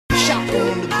Shotgun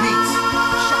on the beats.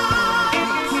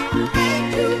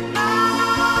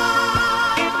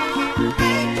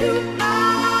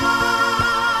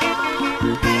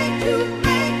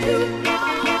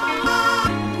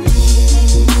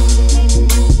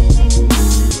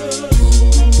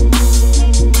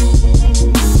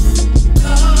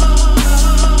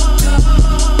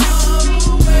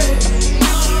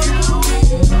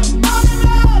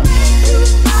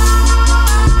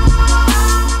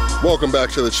 Welcome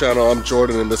back to the channel. I'm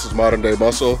Jordan and this is Modern Day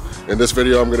Muscle. In this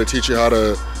video I'm going to teach you how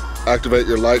to activate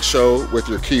your light show with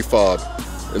your key fob.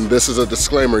 And this is a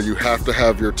disclaimer, you have to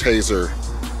have your Tazer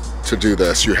to do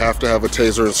this. You have to have a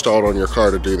Tazer installed on your car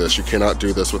to do this. You cannot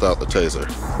do this without the Tazer.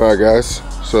 Alright guys,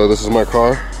 so this is my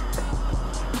car.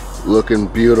 Looking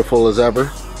beautiful as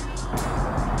ever.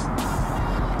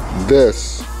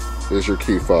 This is your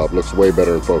key fob. Looks way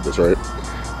better in focus, right?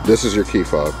 This is your key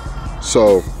fob.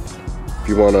 So if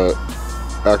you want to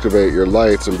activate your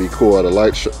lights and be cool at a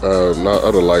light not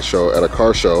at a light show, at a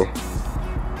car show,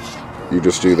 you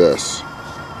just do this.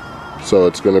 So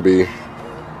it's going to be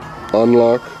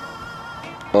unlock,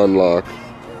 unlock,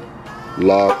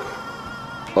 lock,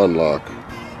 unlock.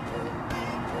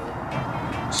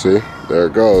 See, there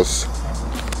it goes.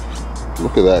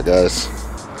 Look at that, guys.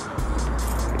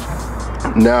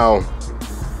 Now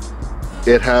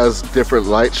it has different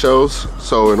light shows,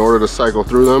 so in order to cycle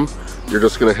through them, you're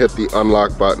just gonna hit the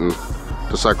unlock button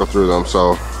to cycle through them.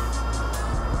 So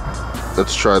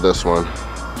let's try this one.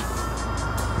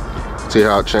 See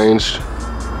how it changed?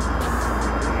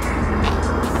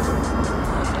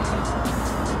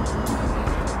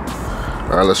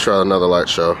 All right, let's try another light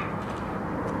show.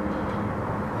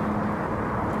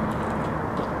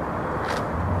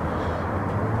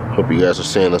 Hope you guys are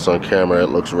seeing this on camera. It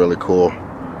looks really cool.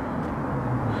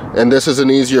 And this is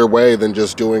an easier way than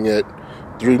just doing it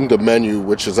through the menu,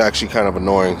 which is actually kind of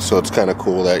annoying. So it's kind of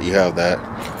cool that you have that.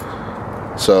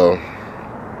 So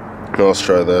now let's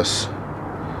try this.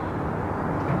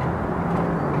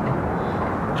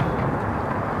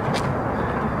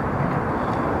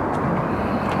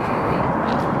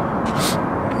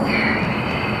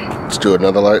 Let's do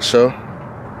another light show.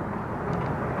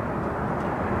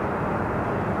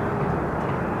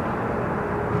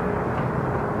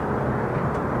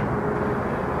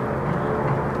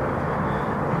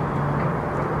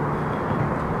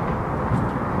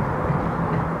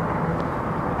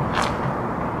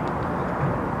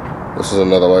 This is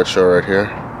another light show right here.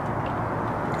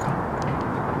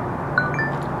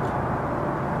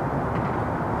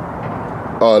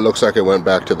 Oh, it looks like it went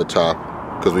back to the top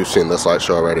because we've seen this light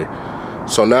show already.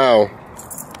 So now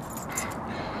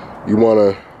you want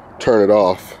to turn it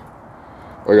off.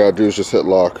 All you gotta do is just hit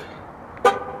lock.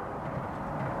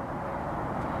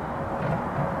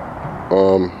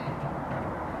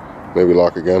 Maybe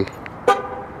lock again. All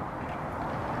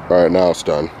right, now it's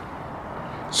done.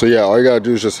 So yeah, all you gotta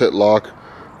do is just hit lock.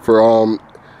 For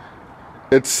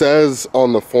it says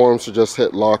on the forums to just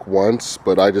hit lock once,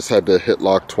 but I just had to hit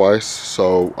lock twice,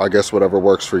 so I guess whatever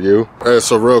works for you. Hey,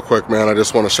 so real quick, man, I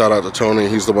just want to shout out to Tony.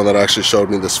 He's the one that actually showed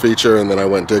me this feature, and then I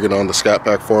went digging on the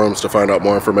Scatpack forums to find out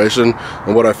more information.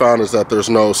 And what I found is that there's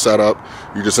no setup.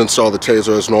 You just install the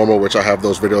Tazer as normal, which I have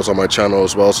those videos on my channel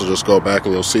as well, so just go back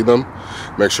and you'll see them.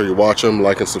 Make sure you watch them,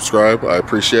 like and subscribe. I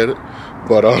appreciate it.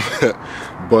 But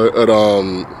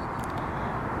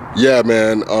yeah,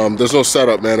 man, there's no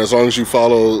setup, man. As long as you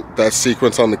follow that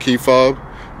sequence on the key fob,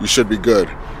 you should be good.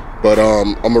 But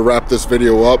I'm gonna wrap this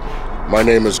video up. My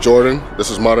name is Jordan.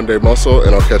 This is Modern Day Muscle,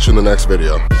 and I'll catch you in the next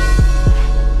video.